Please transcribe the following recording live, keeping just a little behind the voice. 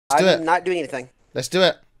do it. I'm not doing anything. Let's do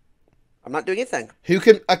it. I'm not doing anything. Who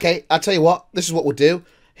can... Okay, I'll tell you what. This is what we'll do.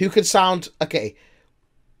 Who can sound... Okay.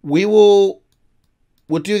 We'll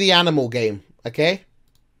do the animal game, okay?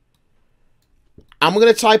 I'm going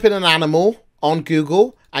to type in an animal on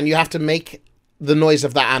Google, and you have to make the noise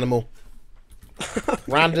of that animal.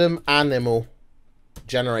 Random animal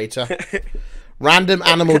generator. Random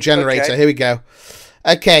animal generator. Okay. Here we go.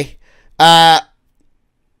 Okay. I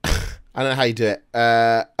don't know how you do it.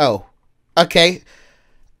 Oh. Okay.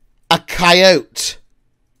 A coyote.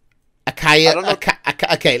 A coyote.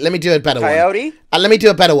 Okay, let me do a better one. Coyote? Let me do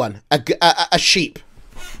a better one. A sheep.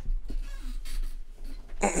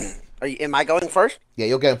 Am I going first? Yeah,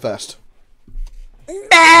 you're going first.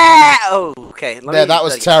 Oh, okay. Yeah, that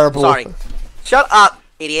was terrible. Sorry. Shut up,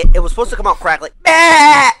 idiot. It was supposed to come out crackly.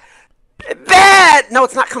 Bah! Bah! No,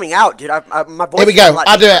 it's not coming out, dude. My voice. Here we go.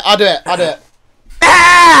 I'll do it. I'll do it. I'll do it.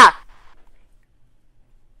 Bah!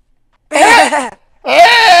 Bah!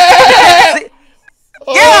 Yeah!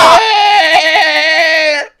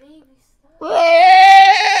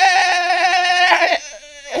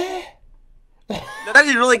 No, that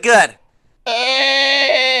is really good.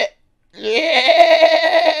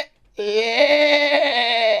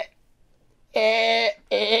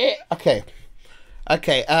 Okay.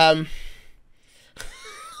 Okay,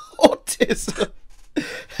 autism.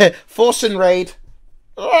 Force and raid.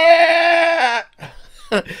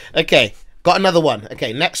 Okay, got another one.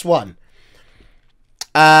 Okay, next one.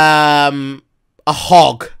 A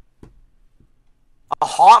hog. A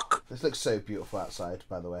hawk? This looks so beautiful outside,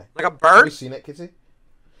 by the way. Like a bird? Have you seen it, Kitty?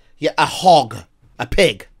 Yeah, a hog. A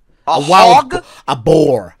pig. A wild hog? A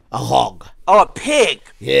boar. A hog. Oh, a pig.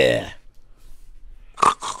 Yeah.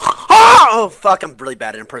 Oh, fuck, I'm really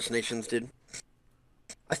bad at impersonations, dude.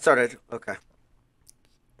 I started. Okay.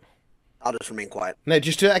 I'll just remain quiet. No,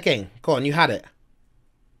 just do it again. Go on, you had it.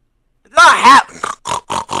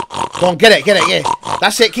 Go on, get it, yeah.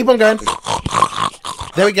 That's it, keep on going.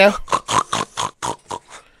 There we go.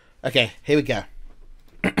 Okay, here we go.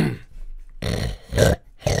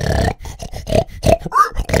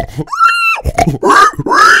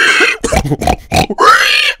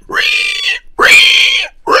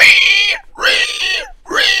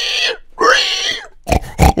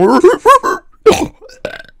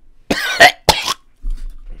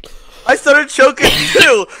 I started choking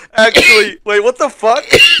too, actually. Wait, what the fuck?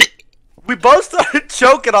 We both started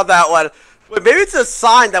choking on that one. Wait, maybe it's a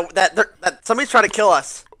sign that somebody's trying to kill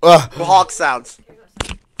us. The hawk sounds.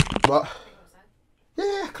 What?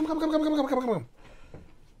 Yeah, come. Go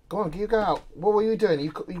on, you go out. What were you doing?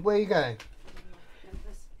 Where are you going?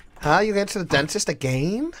 Huh? You going to the dentist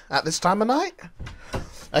again? At this time of night?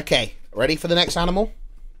 Okay, ready for the next animal?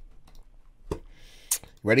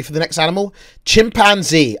 Ready for the next animal?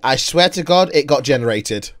 Chimpanzee. I swear to God, it got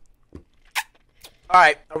generated.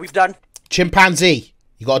 Alright, are we done? Chimpanzee.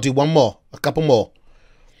 You gotta do one more. A couple more.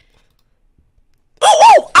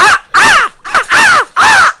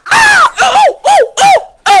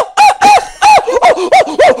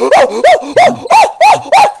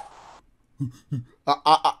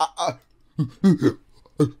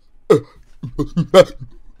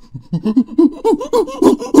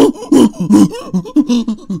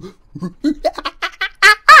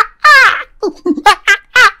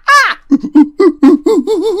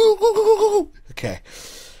 Okay.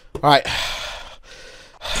 Alright.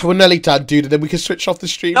 We're nearly done, dude, and then we can switch off the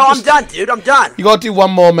stream. No, I'm done, dude. I'm done. You gotta do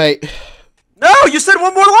one more, mate. No, you said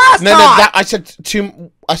one more last time. No, that I said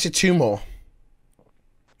two. I said two more.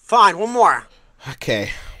 Fine, one more.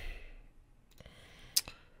 Okay.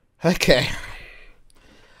 Okay.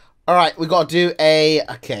 All right, we got to do a.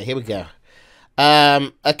 Okay, here we go.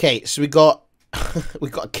 Okay, so we got we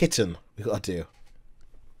got a kitten. We got to do.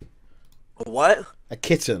 A what? A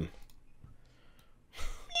kitten.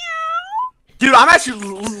 Dude, I'm actually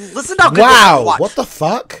listen how good wow! this is. Watch. What the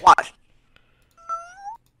fuck? Watch.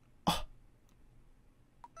 Oh.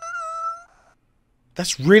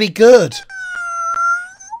 That's really good.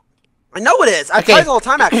 I know it is. I play it all the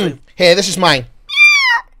time, actually. Here, this is mine.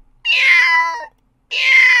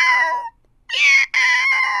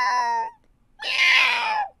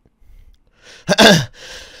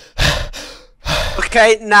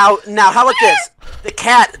 Okay, now, how about this? The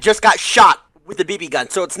cat just got shot with the BB gun,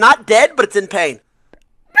 so it's not dead, but it's in pain.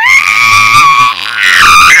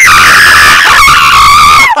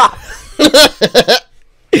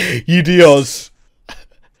 You do yours.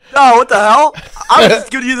 No, what the hell? I was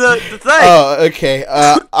just giving you the thing. Oh, okay.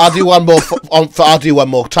 I'll do one more. I'll do one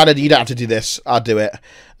more. Tyler, you don't have to do this. I'll do it.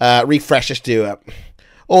 Refresh. Let's do it.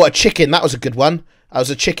 Oh, a chicken. That was a good one. That was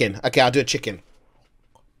a chicken. Okay, I'll do a chicken.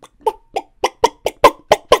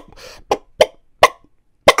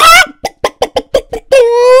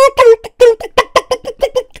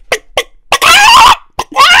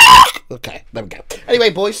 Okay, there we go. Anyway,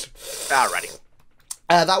 boys. Alrighty.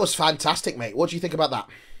 That was fantastic, mate. What do you think about that?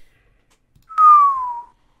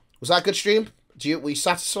 Was that a good stream? Were you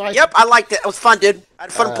satisfied? Yep, I liked it. It was fun, dude. I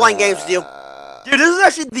had fun playing games with you. Dude, this is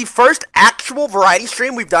actually the first actual variety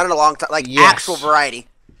stream we've done in a long time. Like, actual variety.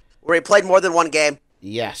 Where we played more than one game.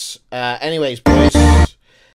 Yes. Anyways, boys.